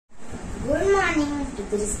to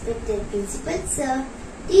the respected principal sir,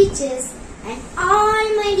 teachers and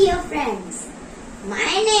all my dear friends.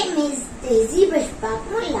 My name is Tahzeeb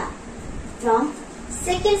Mulla from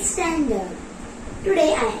 2nd standard.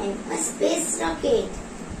 Today I am a space rocket.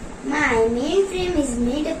 My mainframe is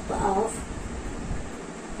made up of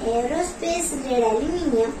aerospace grade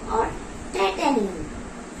aluminium or titanium.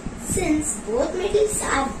 Since both metals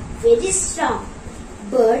are very strong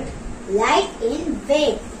but light in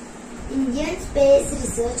weight, Indian Space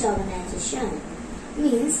Research Organization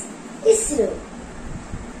means ISRO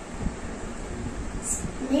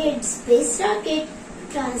made space rocket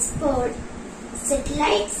to transport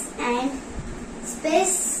satellites and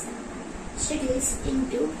space shuttles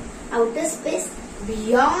into outer space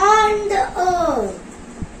beyond the Earth.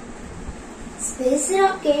 Space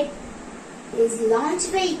rocket is launch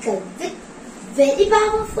vehicle with very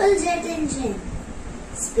powerful jet engine.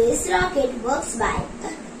 Space rocket works by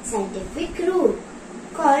a scientific rule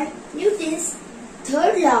called Newton's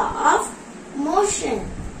third law of motion.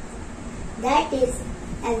 That is,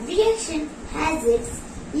 every action has its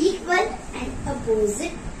equal and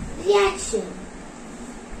opposite reaction.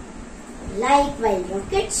 Like while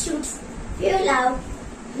rocket shoots fuel out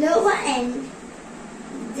lower end,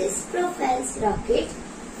 this propels rocket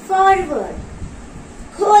forward.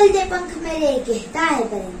 खोल दे पंख मेरे कहता है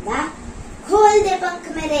परिंदा, खोल दे पंख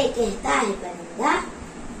मेरे कहता है परिंदा।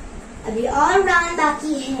 अभी और उड़ान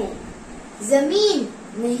बाकी है, जमीन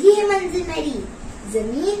नहीं है मंजिल मेरी,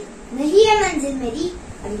 जमीन नहीं है मंजिल मेरी।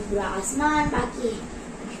 अभी पूरा आसमान बाकी है,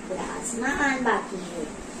 अभी पूरा आसमान बाकी है।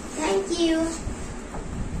 Thank you.